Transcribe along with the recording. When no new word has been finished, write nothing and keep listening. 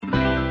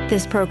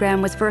This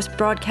program was first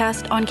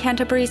broadcast on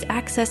Canterbury's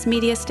access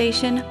media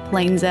station,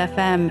 Plains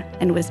FM,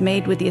 and was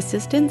made with the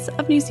assistance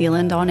of New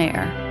Zealand On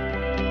Air.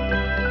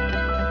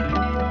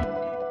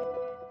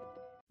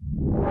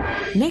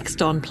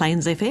 Next on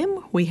Plains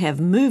FM, we have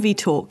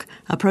Movietalk,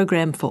 a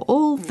program for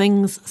all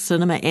things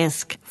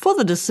cinema-esque, for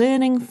the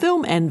discerning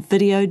film and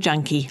video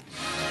junkie.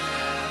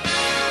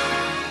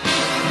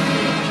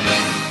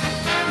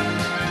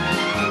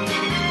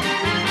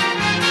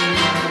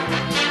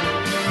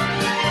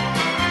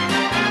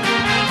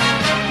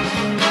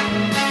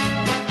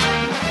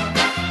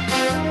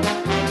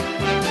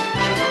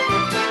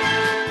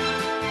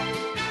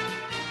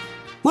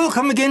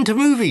 Welcome again to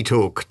Movie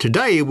Talk.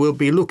 Today we'll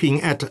be looking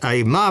at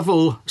a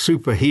Marvel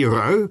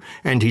superhero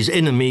and his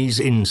enemies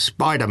in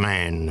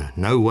Spider-Man,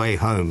 No Way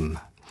Home.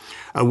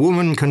 A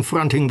woman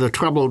confronting the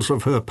troubles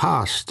of her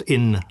past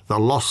in The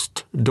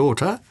Lost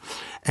Daughter,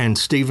 and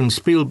Steven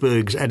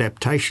Spielberg's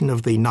adaptation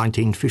of the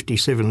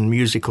 1957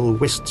 musical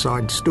West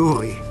Side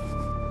Story.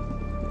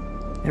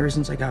 Ever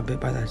since I got bit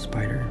by that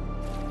spider,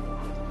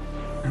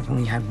 I've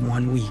only had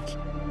 1 week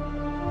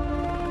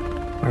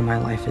where my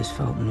life has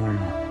felt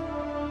normal.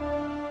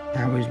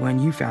 That was when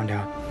you found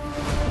out.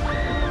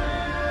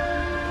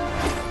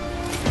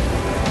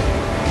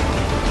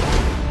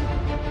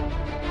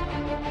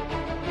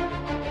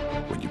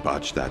 When you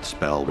botched that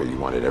spell where you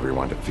wanted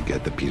everyone to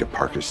forget the Peter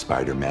Parker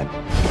Spider-Man,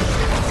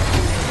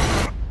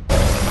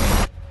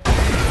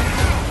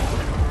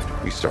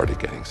 we started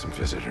getting some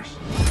visitors.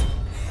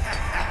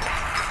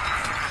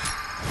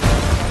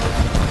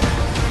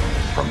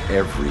 From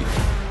every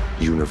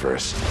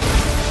universe.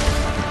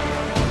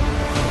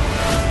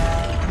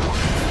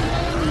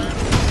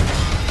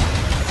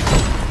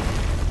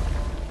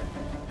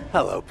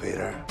 Hello,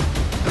 Peter.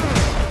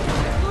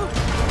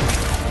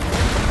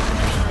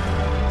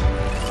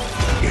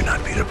 You're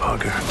not Peter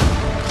Parker.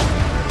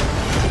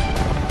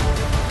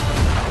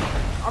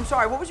 I'm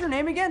sorry, what was your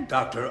name again?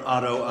 Dr.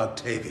 Otto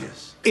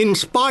Octavius. In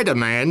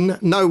Spider-Man,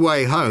 No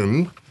Way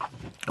Home,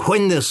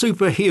 when the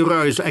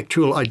superhero's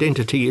actual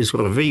identity is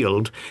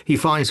revealed, he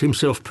finds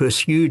himself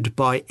pursued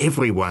by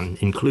everyone,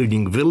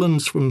 including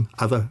villains from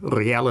other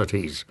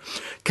realities.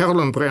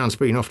 Carolyn Brown's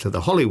been off to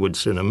the Hollywood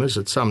cinemas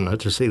at Sumner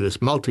to see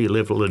this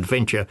multi-level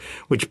adventure,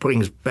 which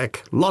brings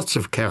back lots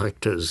of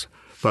characters,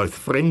 both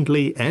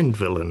friendly and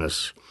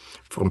villainous,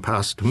 from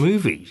past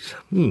movies.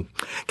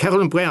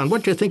 Carolyn Brown,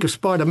 what do you think of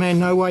Spider-Man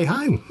No Way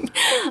Home?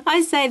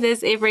 I say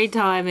this every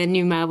time a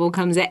new Marvel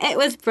comes out. It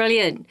was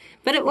brilliant,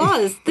 but it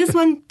was. This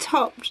one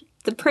topped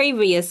the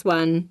previous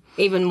one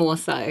even more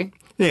so.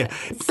 Yeah.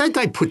 Don't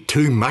they put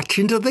too much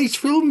into these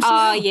films?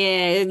 Oh,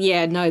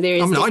 yeah, no, there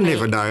is. I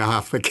never know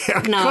half the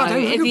characters. No,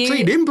 I've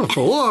seen him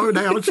before.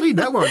 I've seen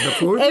that one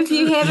before. If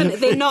you haven't,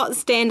 they're not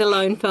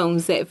standalone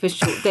films, that's for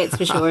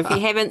sure. If you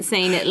haven't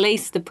seen at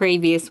least the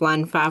previous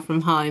one, Far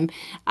From Home,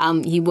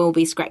 you will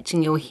be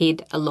scratching your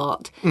head a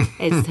lot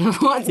as to what's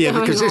going on. Yeah,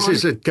 because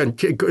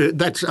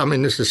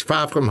this is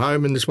Far From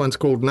Home, and this one's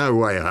called No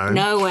Way Home.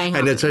 No Way Home.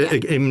 And it's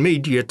an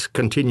immediate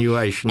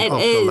continuation of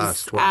the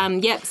last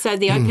one. So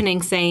the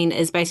opening scene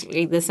is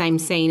basically the same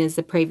scene as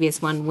the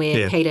previous one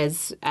where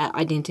Peter's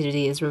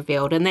identity is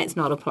revealed, and that's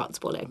not a plot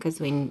spoiler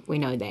because we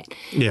know that.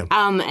 Yeah.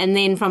 And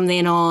then from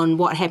then on,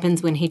 what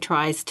happens when he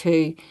tries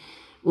to,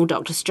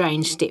 Doctor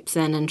Strange steps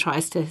in and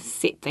tries to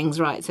set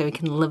things right so he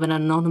can live an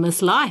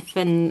anonymous life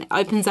and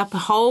opens up a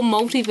whole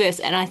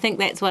multiverse, and I think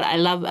that's what I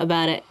love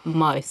about it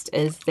most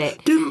is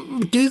that...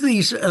 Do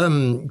these...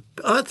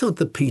 I thought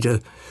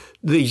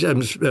these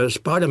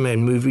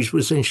Spider-Man movies were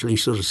essentially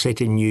sort of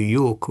set in New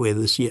York, where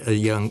this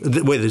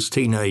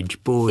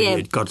teenage boy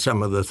had got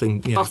some of the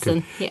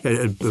Boston,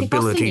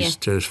 abilities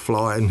to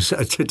fly and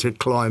to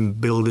climb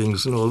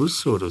buildings and all this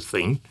sort of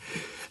thing.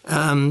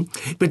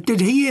 But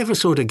did he ever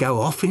sort of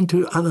go off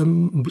into other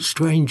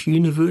strange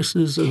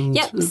universes?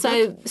 Yep.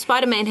 So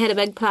Spider-Man had a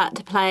big part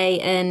to play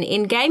in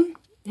Endgame,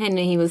 and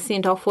he was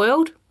sent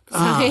off-world.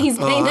 So he's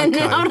been in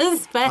outer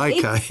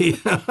space. Okay.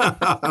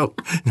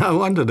 I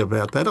wondered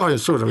about that. I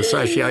sort of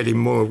associate him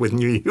more with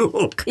New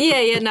York.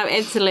 Yeah, no,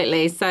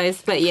 absolutely. So,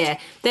 but yeah,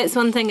 that's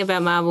one thing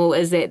about Marvel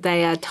is that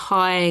they are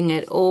tying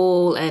it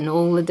all in,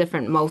 all the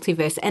different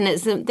multiverse. And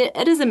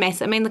it is a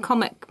mess. I mean,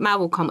 the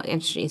Marvel comic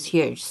industry is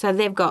huge. So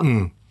they've got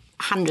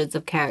hundreds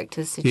of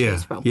characters to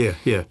choose from.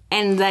 Yeah.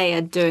 And they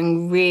are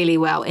doing really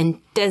well. And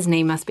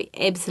Disney must be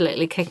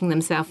absolutely kicking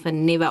themselves for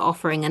never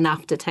offering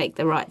enough to take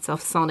the rights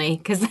off Sony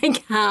because they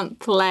can't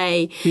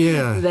play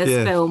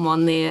this film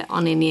on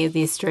any of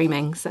their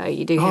streaming. So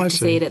you do have to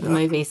see it at the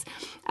movies.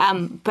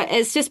 But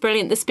it's just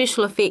brilliant. The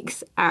special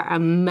effects are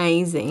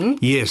amazing.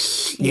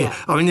 Yes. Yeah.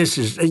 I mean, this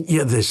is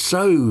they're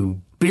so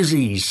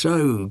busy,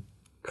 so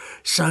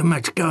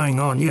much going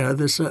on, they're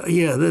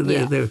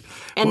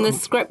and the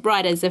script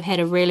writers have had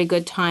a really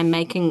good time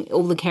making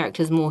all the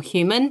characters more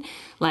human.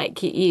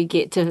 Like, you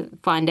get to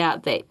find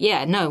out that,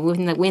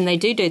 when they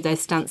do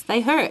those stunts,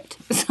 they hurt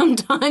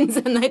sometimes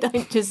and they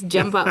don't just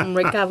jump up and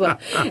recover.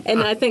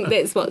 And I think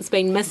that's what's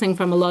been missing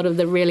from a lot of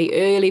the really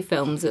early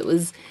films. It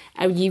was,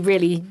 you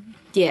really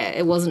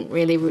it wasn't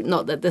really,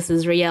 not that this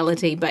is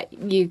reality, but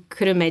you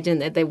could imagine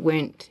that they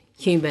weren't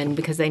human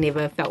because they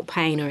never felt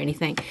pain or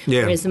anything.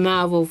 Yeah. Whereas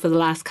Marvel, for the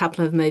last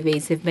couple of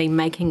movies, have been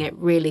making it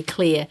really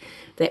clear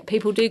that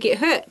people do get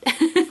hurt.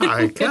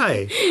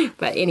 Okay.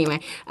 But anyway,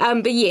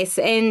 but yes,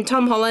 and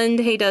Tom Holland,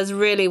 he does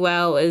really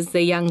well as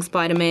the young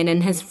Spider-Man,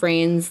 and his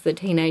friends, the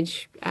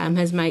teenage,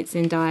 his mate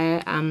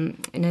Zendaya,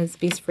 and his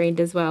best friend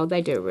as well.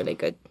 They do a really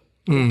good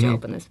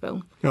job in this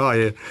film. Oh,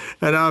 yeah.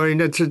 And I mean,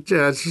 it's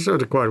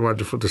sort of quite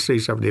wonderful to see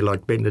somebody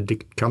like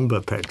Benedict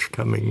Cumberbatch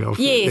coming off.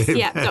 Yes,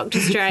 yeah,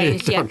 Doctor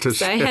Strange. Yeah.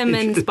 So him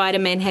and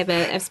Spider-Man have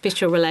a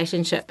special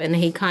relationship, and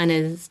he kind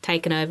of has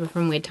taken over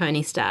from where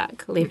Tony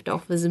Stark left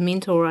off as a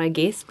mentor, I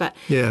guess, but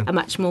a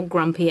much more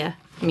grumpier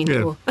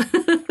mentor.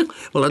 Yeah.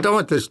 Well, I don't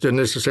want this to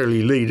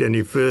necessarily lead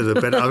any further,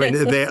 but I mean,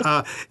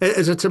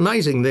 it's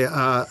amazing, there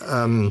are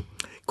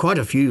quite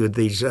a few of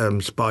these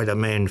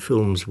Spider-Man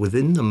films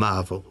within the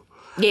Marvel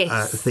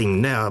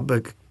thing now,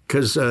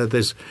 because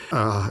there's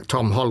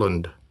Tom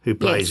Holland who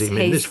plays him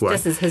in this one.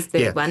 This is his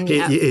third one,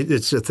 yeah.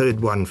 It's the third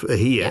one here.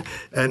 Yeah.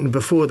 And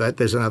before that,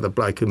 there's another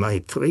bloke who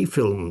made 3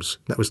 films.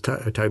 That was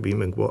Tobey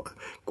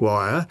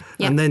Maguire.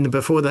 Yep. And then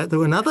before that, there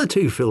were another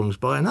 2 films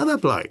by another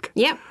bloke.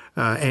 Yep.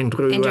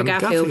 Andrew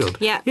Garfield.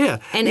 Yeah.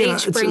 And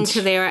each bring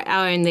to their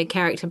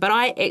character. But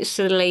I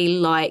actually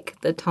like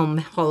the Tom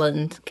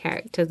Holland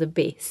character the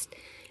best.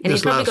 And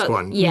this last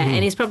one. Yeah,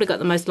 and he's probably got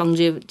the most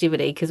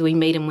longevity because we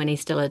meet him when he's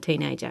still a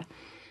teenager.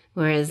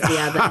 Whereas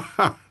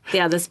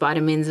the other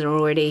Spider-Mans are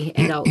already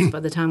adults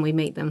by the time we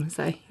meet them.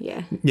 So,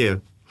 yeah. Yeah.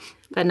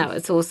 But no,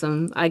 it's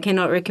awesome. I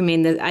cannot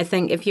recommend that. I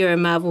think if you're a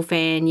Marvel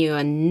fan, you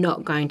are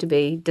not going to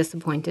be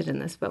disappointed in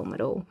this film at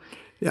all.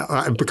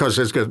 Yeah, because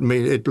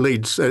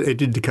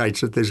it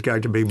indicates that there's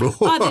going to be more.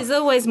 Oh, there's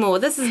always more.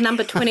 This is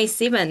number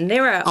 27.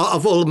 There are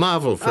of all the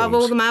Marvel films. Of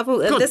all the Marvel,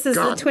 this is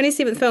God. the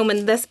 27th film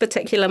in this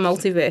particular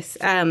multiverse,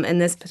 in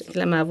this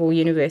particular Marvel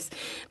universe.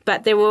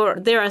 But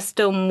there are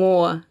still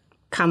more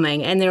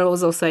coming, and there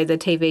was also the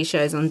TV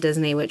shows on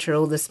Disney, which are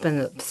all the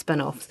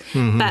spin-offs.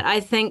 Mm-hmm. But I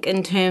think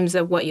in terms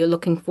of what you're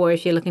looking for,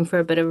 if you're looking for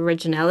a bit of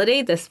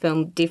originality, this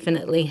film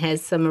definitely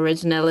has some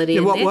originality.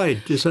 In what way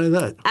do you say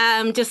that?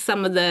 Just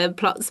some of the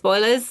plot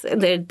spoilers.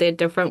 They're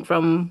different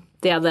from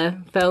the other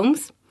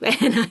films.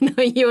 And I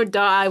know you'll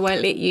die. I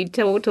won't let you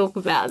talk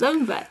about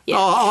them, but yeah.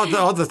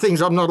 Oh, the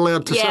things I'm not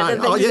allowed to say.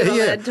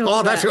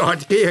 That's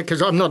right. Yeah,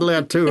 because I'm not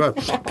allowed to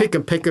pick a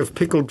peck of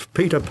pickled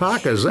Peter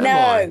Parkers, am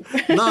I?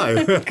 No.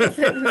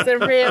 It's a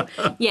real...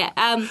 Yeah.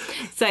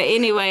 So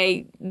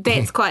anyway,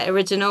 that's quite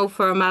original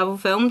for a Marvel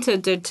film to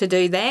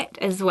do that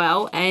as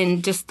well,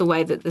 and just the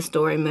way that the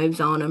story moves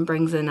on and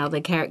brings in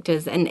other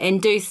characters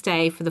and do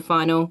stay for the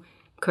final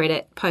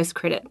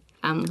post-credit.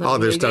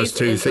 There's those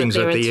 2 things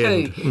at the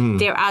end. Mm.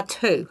 There are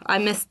 2. I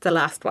missed the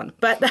last one.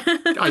 But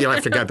you'll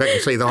have to go back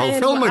and see the whole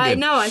film again. I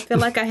know. I feel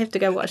like I have to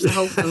go watch the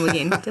whole film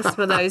again just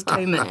for those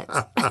 2 minutes.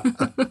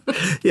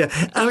 Yeah.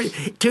 I mean,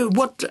 to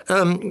what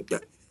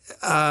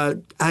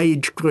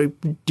age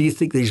group do you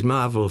think these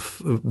Marvel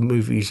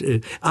movies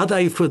are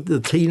they for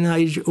the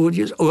teenage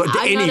audience or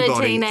anybody? I'm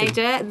not a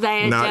teenager.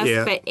 They are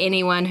just for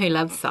anyone who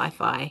loves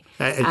sci-fi.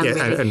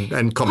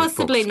 And comic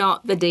possibly books.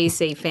 Not the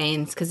DC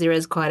fans because there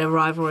is quite a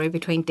rivalry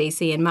between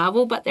DC and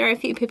Marvel, but there are a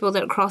few people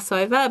that cross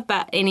over.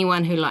 But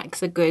anyone who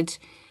likes a good...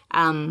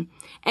 and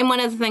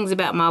one of the things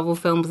about Marvel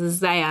films is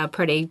they are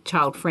pretty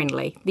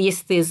child-friendly.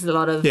 Yes, there's a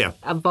lot of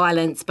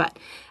violence, but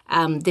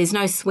there's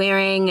no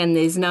swearing and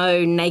there's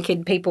no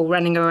naked people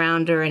running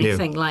around or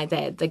anything like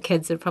that. The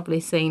kids have probably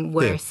seen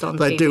worse on TV.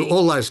 They do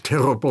all those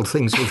terrible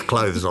things with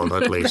clothes on,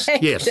 at least.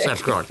 Yes,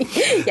 that's right.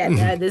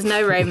 No, there's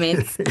no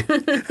romance.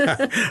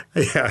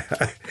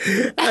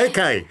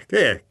 Okay.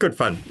 Yeah, good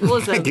fun.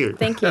 Awesome.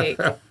 Thank you.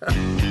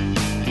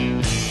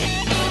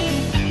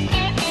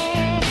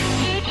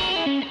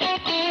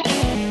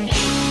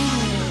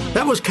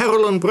 That was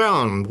Carolyn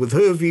Brown with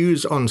her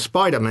views on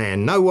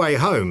Spider-Man No Way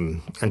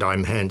Home. And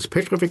I'm Hans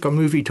Petrovic on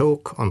Movie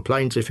Talk on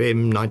Plains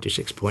FM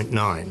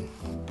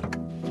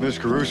 96.9. Ms.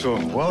 Caruso,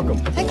 welcome.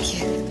 Thank you.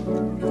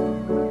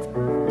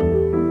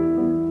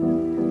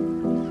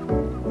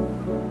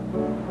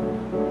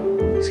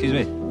 Excuse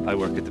me, I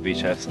work at the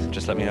beach house.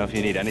 Just let me know if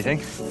you need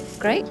anything.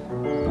 Great.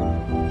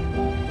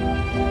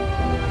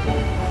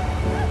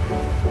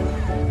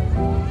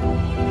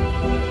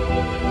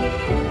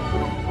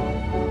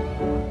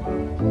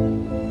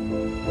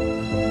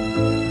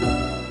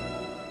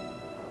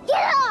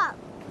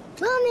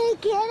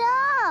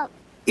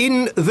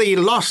 In The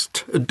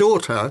Lost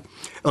Daughter,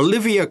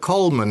 Olivia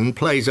Colman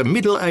plays a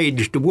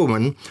middle-aged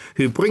woman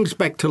who brings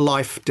back to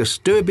life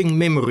disturbing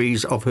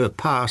memories of her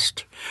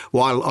past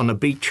while on a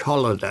beach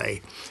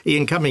holiday.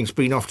 Ian Cummings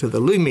been off to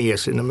the Lumiere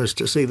cinemas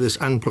to see this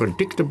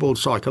unpredictable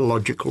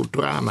psychological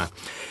drama.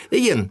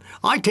 Ian,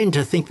 I tend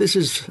to think this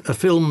is a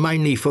film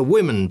mainly for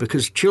women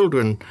because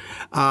children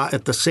are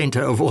at the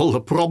centre of all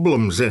the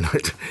problems in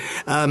it.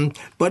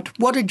 But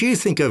what did you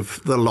think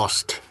of The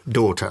Lost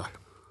Daughter?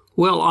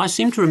 Well, I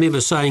seem to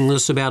remember saying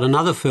this about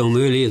another film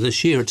earlier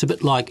this year. It's a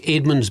bit like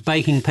Edmund's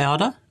baking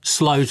powder,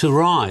 slow to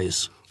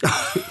rise.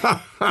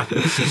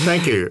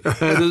 Thank you.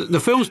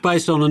 The film's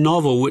based on a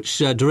novel which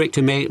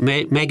director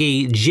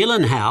Maggie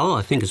Gyllenhaal,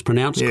 I think it's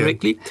pronounced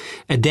correctly,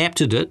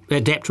 adapted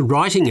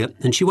writing it,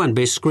 and she won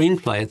Best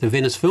Screenplay at the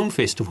Venice Film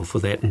Festival for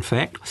that, in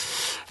fact.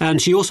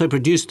 And she also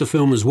produced the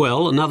film as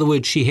well. In other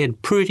words, she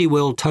had pretty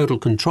well total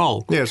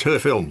control. Yeah, it's her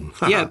film.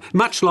 Yeah,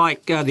 much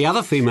like the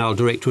other female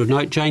director of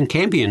note, Jane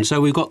Campion.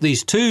 So we've got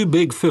these two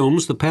big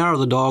films, The Power of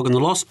the Dog and The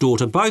Lost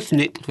Daughter, both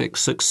Netflix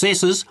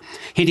successes,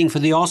 heading for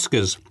the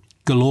Oscars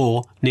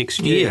galore next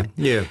year.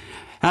 Yeah.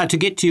 To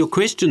get to your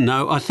question,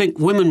 though, I think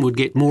women would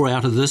get more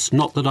out of this,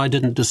 not that I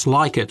didn't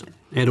dislike it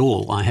at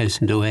all, I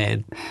hasten to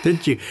add.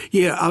 Did you?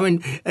 Yeah, I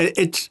mean,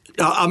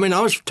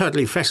 I was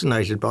totally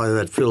fascinated by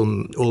that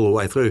film all the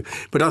way through,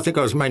 but I think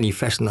I was mainly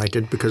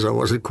fascinated because I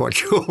wasn't quite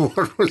sure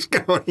what was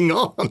going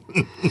on.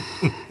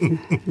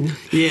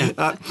 Yeah.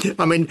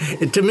 I mean,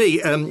 to me,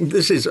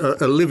 this is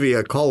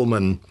Olivia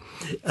Colman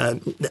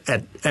at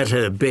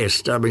her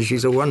best. I mean,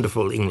 she's a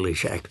wonderful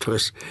English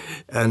actress,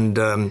 and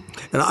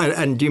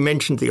you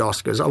mentioned the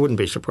Oscars. I wouldn't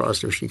be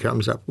surprised if she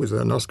comes up with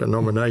an Oscar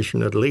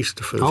nomination at least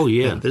for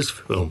this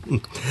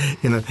film.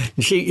 You know,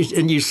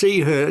 and you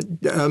see her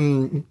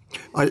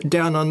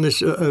down on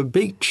this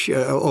beach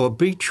or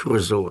beach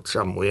resort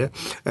somewhere,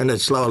 and then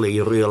slowly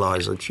you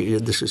realise that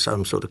this is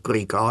some sort of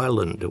Greek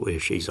island where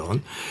she's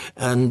on,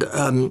 and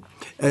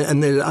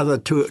there are other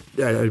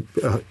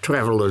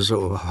travellers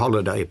or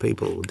holiday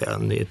people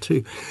down there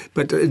too.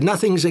 But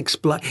nothing's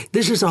explained.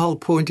 This is the whole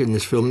point in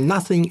this film.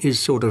 Nothing is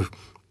sort of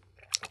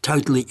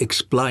totally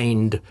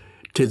explained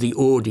to the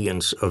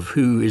audience of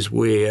who is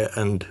where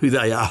and who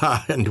they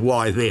are and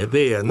why they're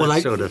there and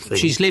that sort of thing.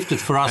 She's left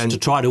it for us to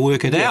try to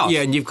work it out.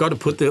 Yeah, and you've got to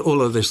put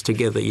all of this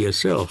together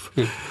yourself.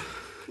 Yeah.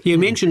 You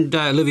mentioned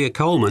Olivia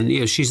Colman.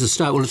 Yeah, she's a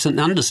star. Well, it's an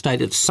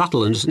understated, it's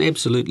subtle, and it's an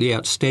absolutely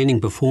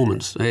outstanding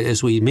performance,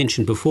 as we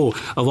mentioned before,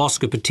 of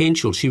Oscar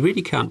potential. She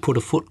really can't put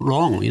a foot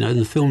wrong, in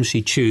the films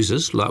she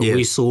chooses, like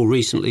we saw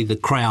recently, The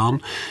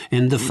Crown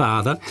and The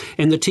Father,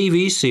 and the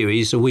TV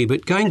series a wee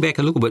bit. Going back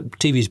a little bit,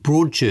 TV's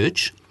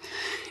Broadchurch.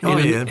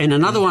 And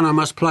another one I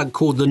must plug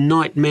called The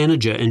Night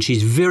Manager, and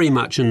she's very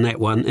much in that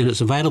one, and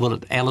it's available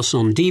at Alice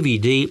on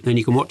DVD, and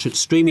you can watch it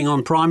streaming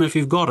on Prime if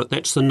you've got it.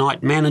 That's The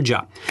Night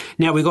Manager.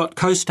 Now, we've got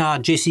co-star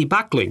Jessie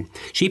Buckley.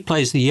 She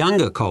plays the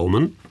younger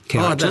Coleman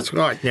character. Oh, that's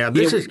right. Now,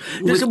 this is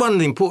one of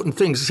the important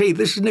things. See,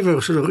 this is never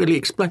sort of really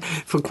explained.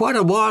 For quite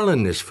a while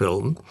in this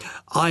film,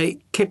 I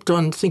kept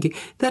on thinking,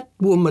 that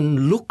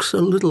woman looks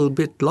a little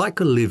bit like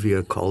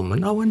Olivia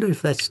Colman. I wonder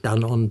if that's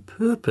done on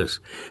purpose.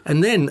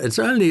 And then it's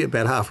only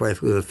about halfway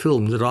through the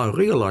film that I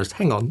realised,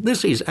 hang on,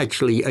 this is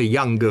actually a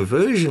younger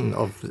version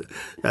of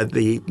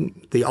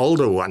the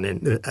older one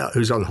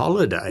who's on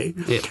holiday.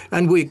 Yeah.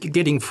 And we're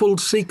getting full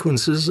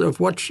sequences of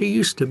what she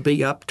used to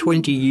be up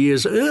 20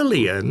 years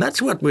earlier. And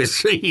that's what we're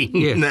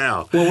seeing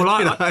now. Well,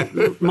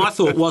 my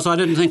thought was I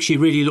didn't think she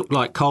really looked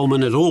like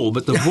Coleman at all,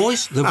 but the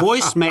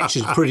voice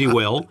matches pretty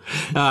well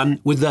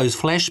with those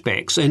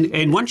flashbacks.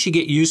 And once you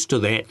get used to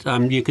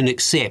that, you can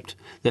accept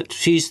that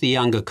she's the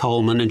younger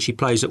Coleman and she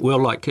plays it well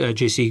like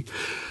Jessie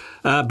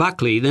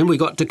Buckley. Then we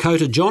got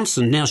Dakota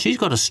Johnson. Now, she's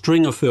got a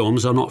string of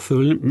films I'm not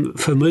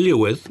familiar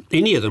with,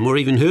 any of them, or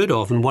even heard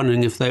of, and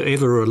wondering if they're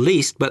ever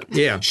released. But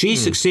she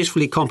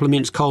successfully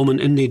complements Coleman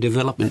in their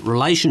development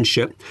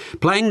relationship,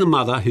 playing the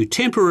mother who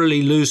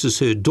temporarily loses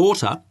her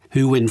daughter,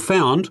 who, when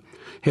found,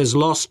 has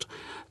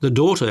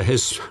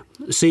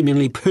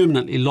seemingly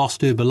permanently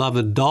lost her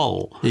beloved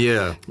doll.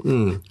 Yeah.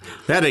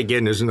 That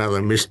again is another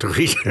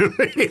mystery to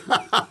me.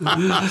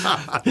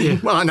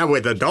 Well, I know where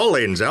the doll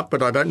ends up,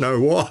 but I don't know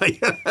why.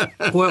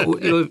 Well,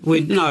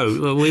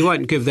 we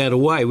won't give that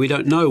away. We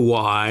don't know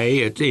why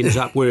it ends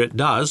up where it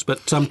does.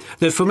 But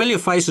the familiar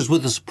faces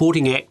with the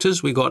supporting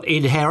actors, we got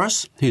Ed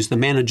Harris, who's the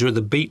manager of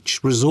the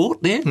beach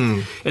resort there.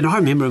 And I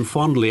remember him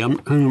fondly. I'm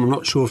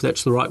not sure if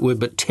that's the right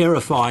word, but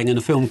terrifying in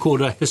a film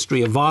called A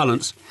History of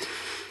Violence.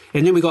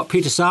 And then we got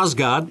Peter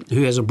Sarsgaard,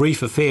 who has a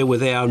brief affair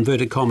with our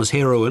inverted commas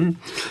heroine,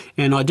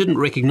 and I didn't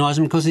recognise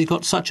him because he's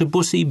got such a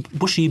bushy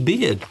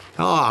beard.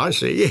 Oh, I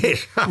see.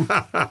 Yes.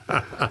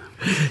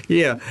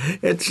 Yeah.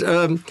 It's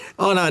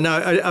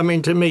I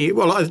mean, to me,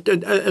 well,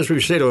 as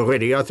we've said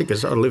already, I think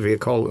it's Olivia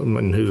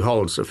Colman who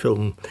holds the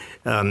film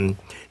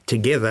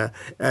together,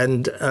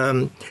 and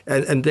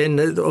then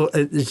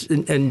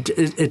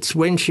it's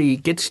when she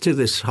gets to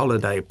this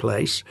holiday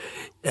place,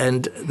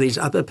 and these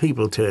other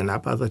people turn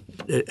up,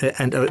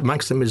 and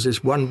amongst them is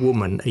this one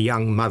woman, a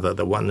young mother,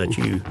 the one that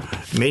you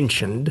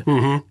mentioned,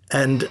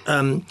 and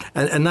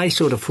they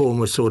sort of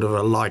form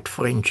a light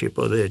friendship,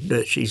 or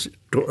she's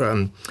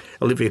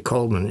Olivia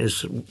Colman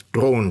is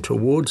drawn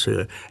towards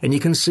her, and you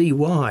can see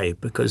why,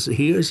 because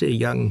here's a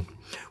young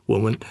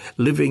woman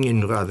living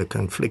in rather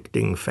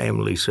conflicting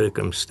family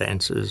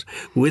circumstances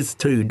with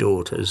two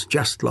daughters,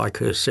 just like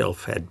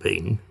herself had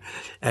been.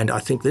 And I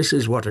think this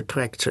is what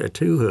attracts her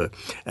to her.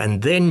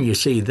 And then you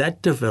see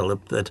that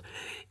develop, that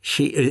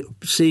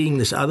seeing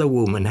this other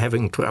woman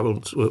having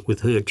troubles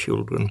with her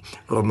children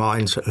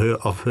reminds her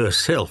of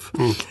herself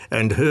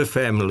and her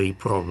family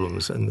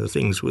problems and the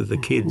things with the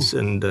kids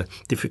and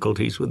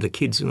difficulties with the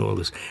kids and all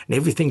this. And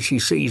everything she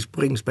sees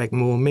brings back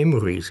more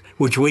memories,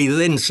 which we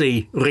then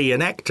see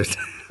reenacted.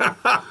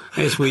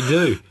 As we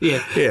do,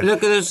 yeah.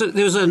 Look, there's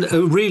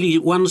really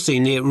one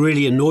scene there that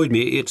really annoyed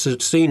me. It's a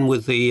scene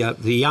with the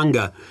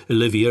younger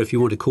Olivia, if you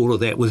want to call her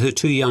that, with her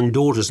two young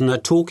daughters, and they're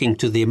talking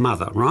to their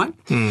mother, right?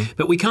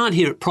 But we can't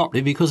hear it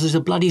properly because there's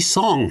a bloody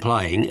song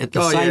playing at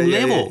the same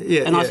level.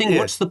 And I think,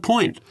 what's the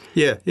point?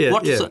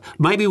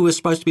 Maybe we're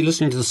supposed to be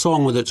listening to the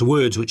song with its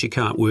words, which you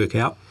can't work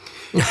out.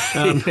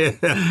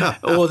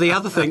 Or the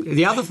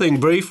other thing,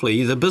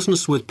 briefly, the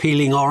business with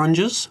peeling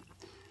oranges.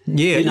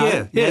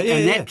 That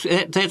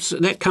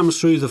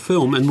comes through the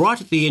film, and right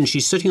at the end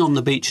she's sitting on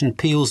the beach and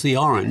peels the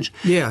orange.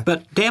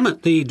 But damn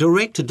it, the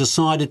director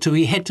decided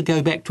he had to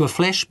go back to a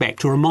flashback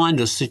to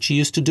remind us that she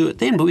used to do it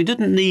then, but we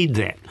didn't need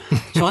that.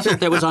 So I thought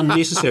that was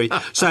unnecessary.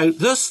 So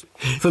this,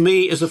 for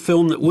me, is a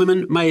film that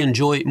women may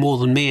enjoy more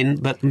than men,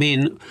 but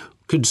men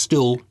could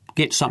still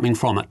get something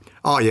from it.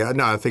 Oh, yeah.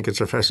 No, I think it's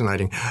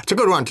fascinating. It's a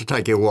good one to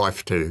take your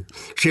wife to.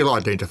 She'll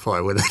identify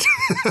with it.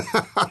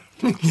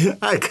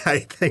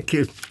 Okay, thank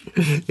you,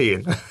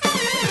 Ian.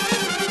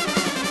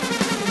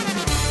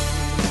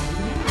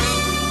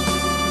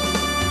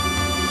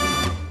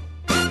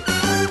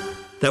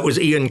 That was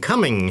Ian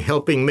Cumming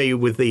helping me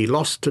with The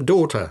Lost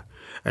Daughter.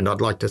 And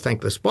I'd like to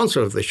thank the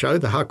sponsor of the show,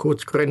 the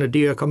Harcourt's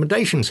Grenadier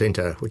Accommodation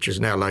Centre, which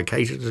is now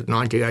located at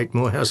 98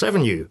 Moorhouse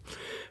Avenue.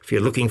 If you're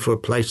looking for a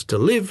place to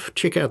live,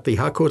 check out the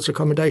Harcourt's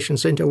Accommodation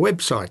Centre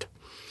website,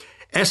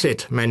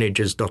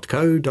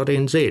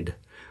 assetmanagers.co.nz.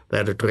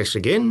 That address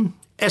again,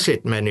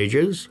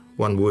 assetmanagers,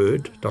 one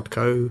word,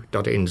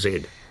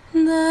 .co.nz.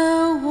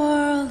 The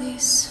world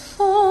is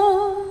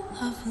full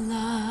of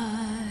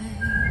light.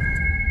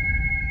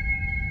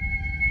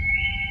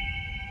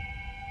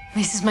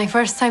 This is my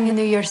first time in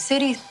New York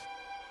City.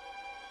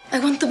 I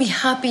want to be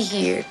happy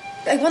here.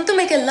 I want to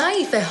make a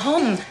life, a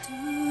home.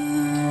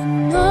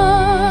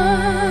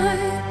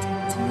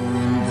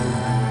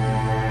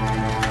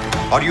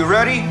 Are you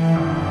ready?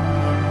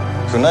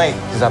 Tonight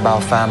is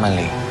about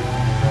family.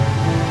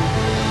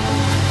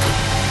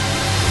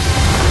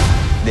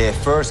 The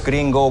first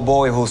gringo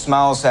boy who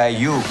smiles at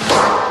you.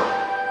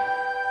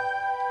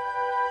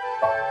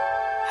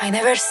 I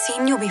never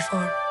seen you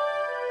before.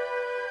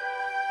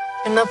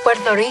 You're not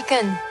Puerto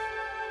Rican.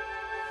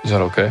 Is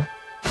that okay?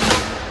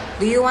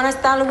 Do you want to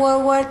start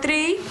World War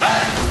III?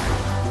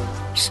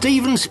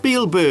 Steven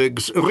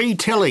Spielberg's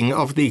retelling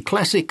of the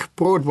classic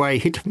Broadway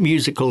hit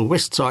musical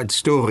West Side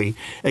Story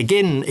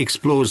again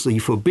explores the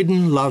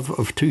forbidden love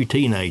of two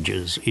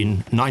teenagers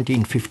in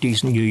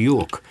 1950s New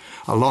York,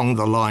 along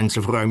the lines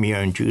of Romeo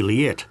and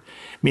Juliet.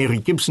 Mary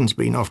Gibson's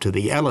been off to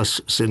the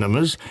Alice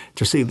cinemas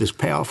to see this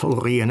powerful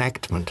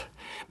reenactment.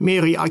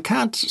 Mary, I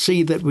can't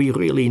see that we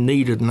really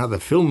needed another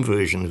film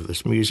version of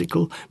this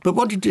musical, but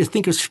what did you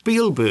think of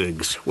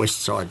Spielberg's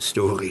West Side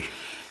Story?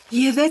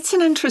 Yeah, that's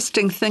an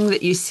interesting thing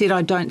that you said.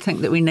 I don't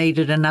think that we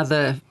needed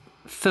another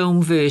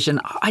film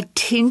version. I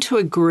tend to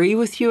agree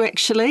with you,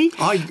 actually.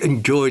 I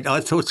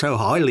thought so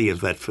highly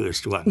of that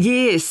first one.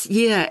 Yes,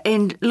 yeah.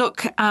 And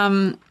look,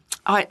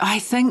 I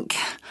think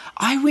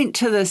I went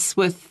to this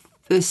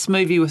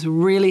movie with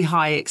really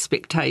high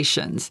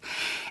expectations.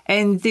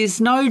 And there's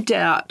no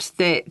doubt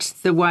that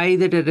the way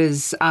that it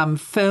is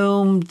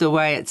filmed, the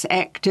way it's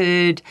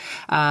acted,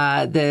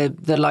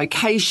 the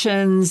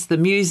locations, the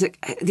music,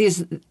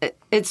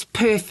 it's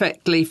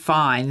perfectly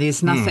fine.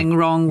 There's nothing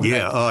wrong with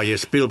it.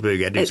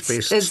 Spielberg at his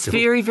best. It's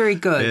very, very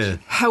good. Yeah.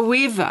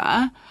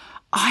 However,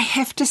 I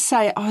have to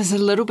say I was a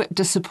little bit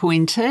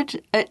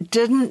disappointed. It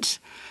didn't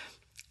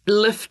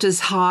lift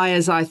as high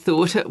as I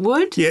thought it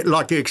would. Yeah,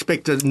 like you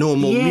expect a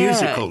normal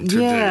musical to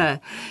do. Yeah.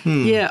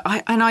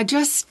 I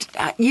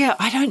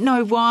don't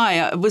know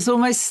why. It was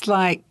almost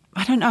like,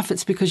 I don't know if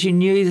it's because you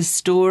knew the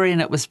story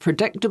and it was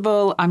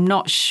predictable. I'm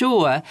not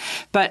sure.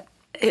 But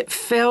it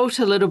felt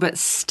a little bit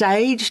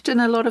staged in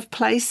a lot of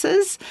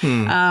places.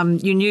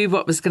 You knew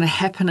what was going to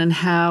happen and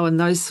how and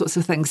those sorts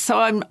of things. So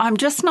I'm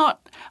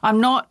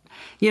not,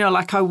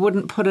 like I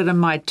wouldn't put it in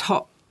my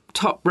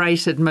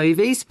top-rated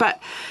movies,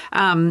 but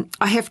I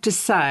have to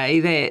say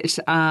that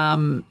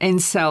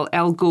Ansel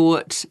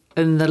Elgort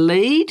in the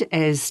lead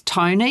as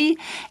Tony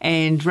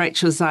and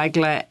Rachel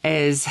Zegler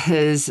as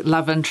his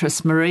love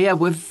interest Maria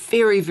were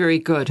very, very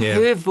good. Yeah.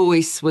 Her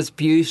voice was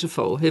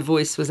beautiful. Her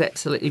voice was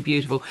absolutely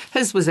beautiful.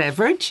 His was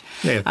average.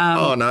 Yeah.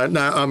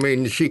 No. I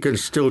mean, she can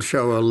still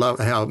show her love.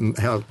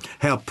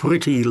 How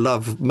pretty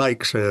love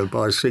makes her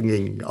by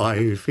singing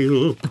 "I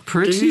Feel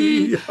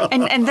Pretty."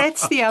 and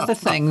that's the other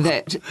thing,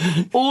 that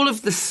all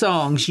of the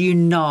songs and you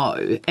know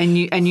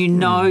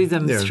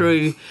them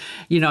through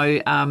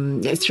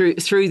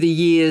through the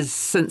years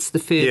since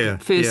the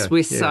first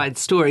West Side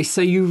Story.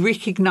 So you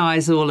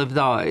recognise all of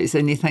those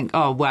and you think,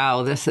 oh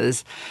wow, this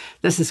is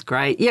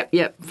great.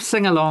 Yep,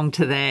 sing along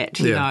to that,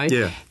 you know.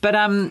 Yeah. But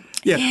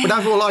but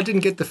overall I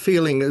didn't get the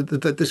feeling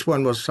that this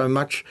one was so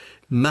much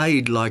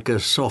made like a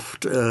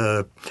soft,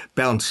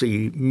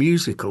 bouncy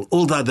musical.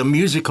 Although the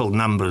musical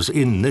numbers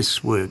in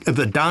this work,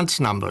 the dance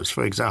numbers,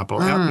 for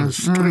example, out in the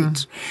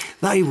streets,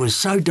 they were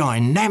so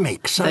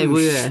dynamic, so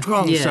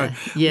strong, so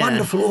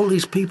wonderful. All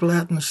these people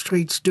out in the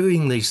streets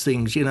doing these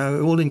things, you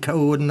know, all in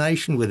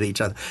coordination with each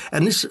other.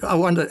 And this, I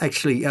wonder,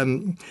 actually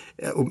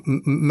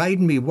made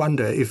me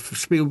wonder if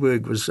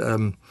Spielberg was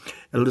a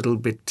little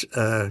bit...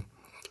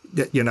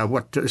 you know,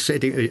 what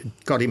setting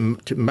got him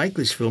to make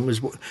this film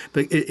is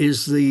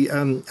the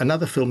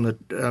another film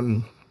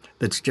that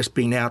that's just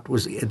been out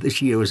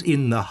this year was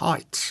In the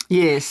Heights.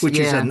 Yes, which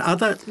is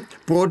another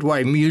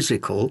Broadway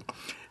musical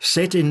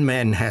set in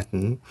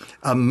Manhattan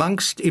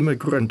amongst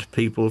immigrant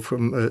people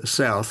from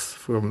south,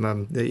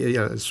 from the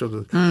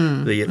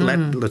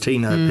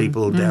Latino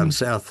people down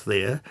south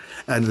there,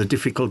 and the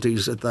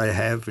difficulties that they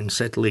have in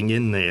settling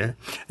in there.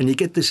 And you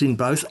get this in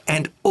both,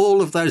 and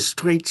all of those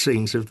street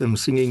scenes of them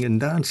singing and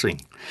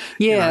dancing.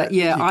 Yeah,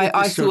 you know,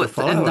 I thought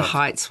that In the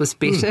Heights was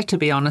better, to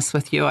be honest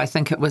with you. I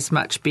think it was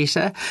much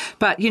better.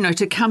 But, you know,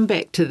 to come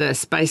back to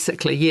this,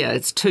 basically,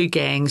 it's two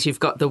gangs. You've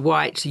got the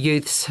white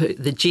youths,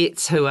 the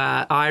Jets, who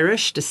are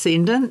Irish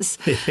descendants,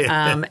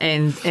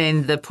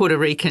 and the Puerto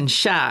Rican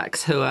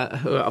Sharks, who are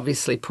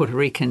obviously Puerto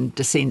Rican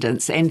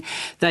descendants. And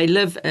they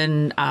live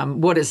in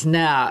what is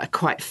now a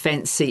quite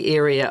fancy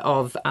area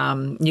of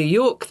New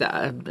York,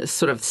 the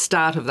sort of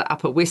start of the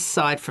Upper West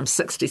Side from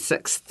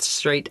 66th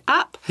Street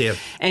up. Yeah.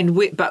 And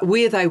but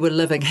where they were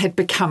living had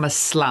become a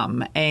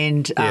slum.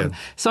 And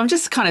so I'm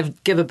just kind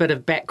of give a bit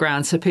of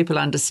background so people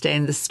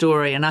understand the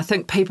story. And I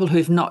think people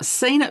who've not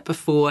seen it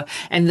before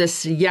and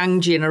this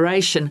young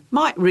generation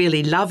might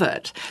really love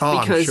it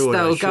because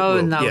they'll go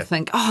and they'll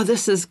think, oh,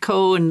 this is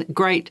cool and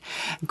great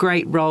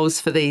roles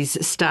for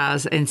these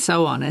stars and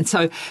so on. And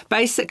so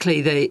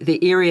basically the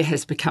area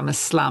has become a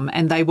slum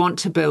and they want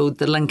to build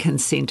the Lincoln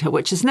Center,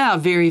 which is now a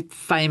very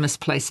famous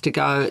place to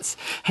go. It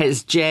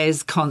has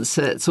jazz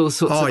concerts, all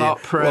sorts of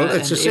opera.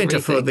 Well, it's a centre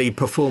for the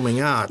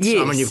performing arts.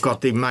 Yes. I mean, you've got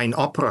the main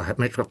opera,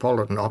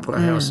 Metropolitan Opera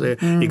House there.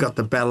 You've got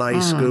the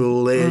ballet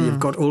school there. You've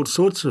got all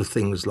sorts of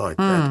things like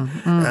that.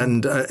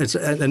 And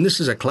and this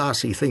is a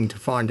classy thing to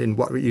find in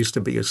what used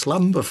to be a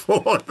slum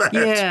before that.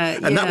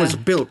 And that was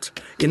built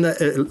in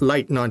the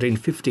late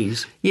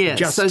 1950s,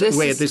 just so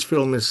where this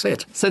film is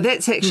set. So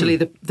that's actually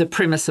the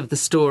premise of the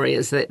story,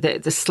 is that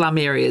the slum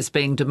area is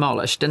being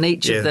demolished and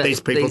each of these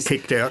people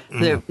kicked out.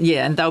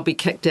 And they'll be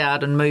kicked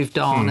out and moved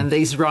on. And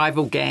these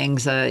rival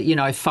gangs are, you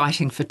know,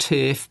 fighting for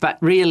turf, but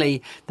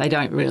really they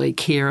don't really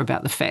care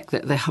about the fact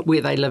that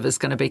where they live is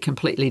going to be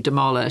completely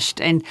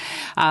demolished. And,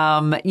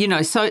 you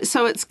know,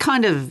 so it's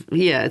kind of,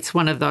 it's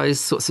one of those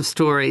sorts of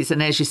stories.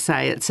 And as you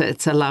say, it's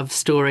a love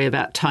story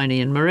about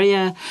Tony and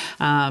Maria.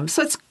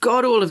 So it's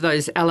got all of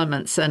those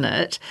elements in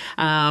it.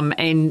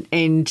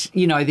 And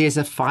you know, there's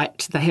a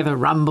fight. They have a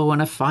rumble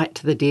and a fight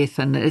to the death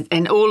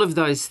and all of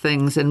those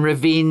things, and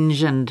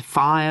revenge and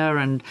fire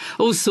and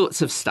all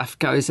sorts of stuff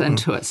goes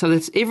into it. So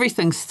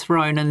everything's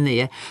thrown in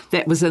there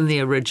that was in the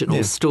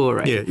original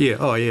story.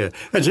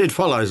 It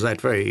follows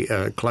that very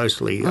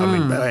closely. I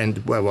mean,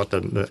 and what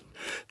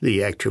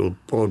the actual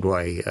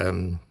Broadway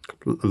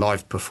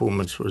live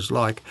performance was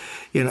like.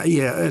 You know,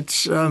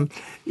 it's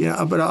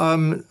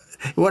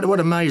but what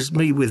amazed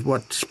me with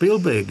what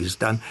Spielberg has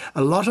done,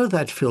 a lot of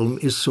that film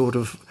is sort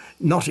of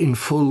not in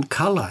full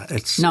colour.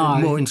 It's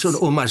more in sort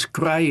of almost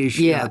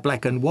greyish,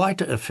 black and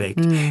white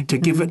effect to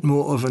give it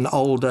more of an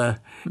older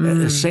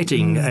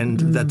setting and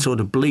that sort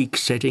of bleak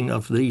setting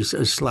of these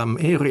slum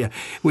area,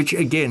 which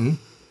again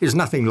is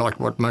nothing like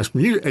what most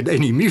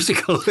any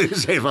musical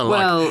is ever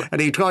like. And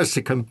he tries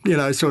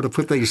to, sort of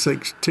put these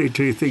things,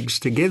 two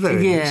things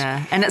together.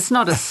 Yeah, and it's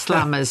not a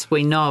slum as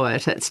we know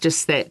it. It's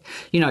just that,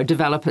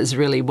 developers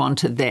really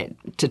wanted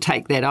that to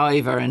take that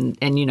over and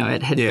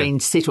it had been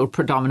settled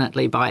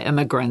predominantly by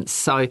immigrants.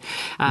 So,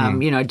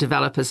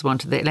 developers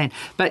wanted that land.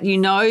 But,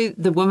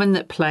 the woman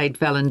that played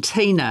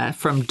Valentina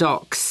from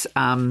Doc's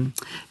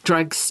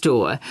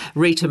drugstore,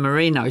 Rita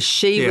Moreno,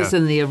 she was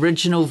in the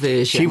original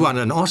version. She won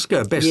an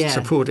Oscar Best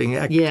Supporting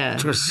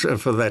Actress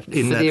for that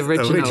the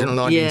original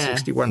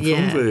 1961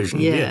 film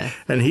version.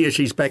 And here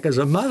she's back as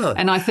a mother.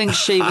 And I think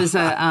she was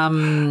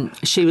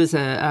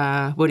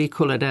a what do you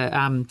call it?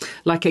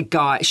 Like a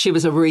guide. She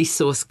was a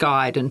resource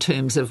guide in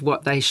terms of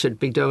what they should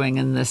be doing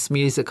in this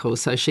musical.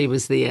 So she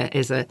was there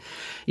as a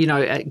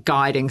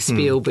guiding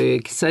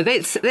Spielberg. So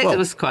that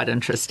was quite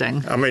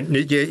interesting. I mean,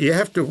 you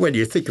have to, when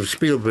you think of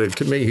Spielberg,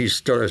 to me he's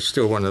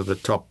still one of the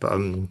top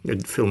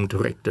film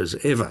directors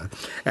ever.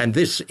 And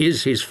this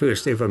is his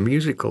first ever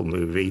musical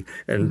movie.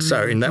 And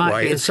so in that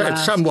way, it's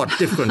somewhat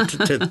different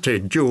to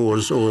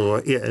Jaws or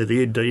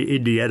the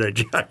Indiana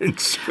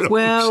Jones films.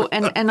 Well,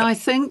 and I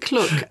think,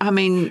 look, I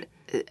mean,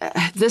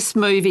 this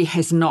movie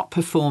has not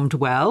performed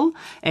well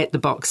at the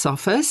box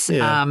office.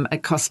 Yeah.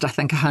 It cost, I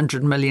think,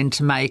 $100 million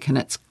to make, and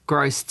it's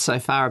grossed so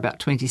far about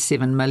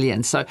 $27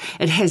 million. So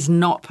it has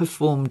not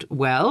performed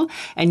well,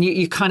 and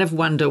you kind of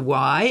wonder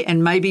why.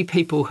 And maybe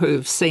people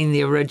who've seen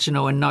the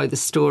original and know the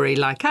story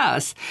like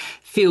us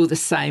feel the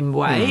same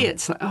way.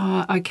 It's like,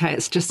 oh, okay,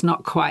 it's just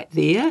not quite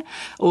there.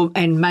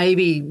 And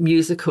maybe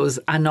musicals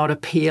are not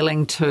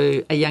appealing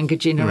to a younger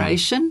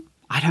generation.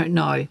 I don't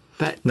know.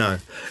 But no.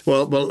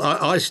 Well,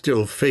 I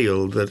still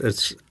feel that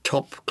it's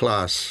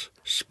top-class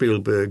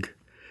Spielberg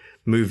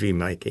movie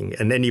making,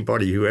 and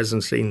anybody who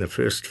hasn't seen the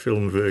first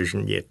film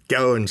version yet,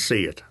 go and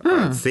see it.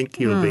 I think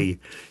you'll be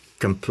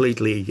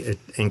completely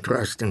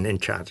engrossed and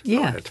enchanted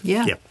by it.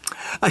 Yeah.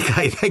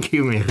 Okay, thank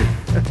you, Mary.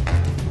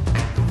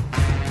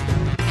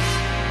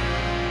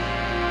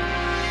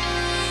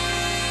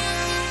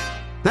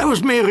 That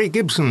was Mary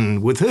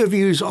Gibson with her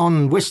views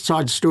on West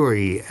Side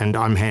Story, and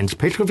I'm Hans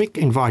Petrovic,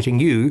 inviting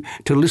you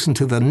to listen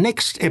to the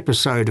next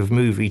episode of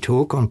Movie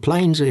Talk on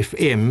Plains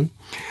FM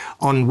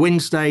on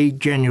Wednesday,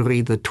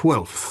 January the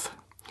 12th.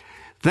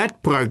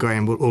 That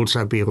program will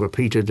also be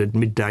repeated at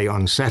midday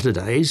on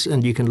Saturdays,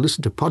 and you can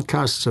listen to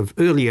podcasts of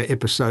earlier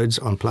episodes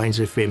on Plains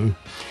FM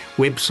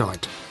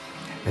website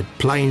at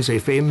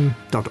plainsfm.org.nz.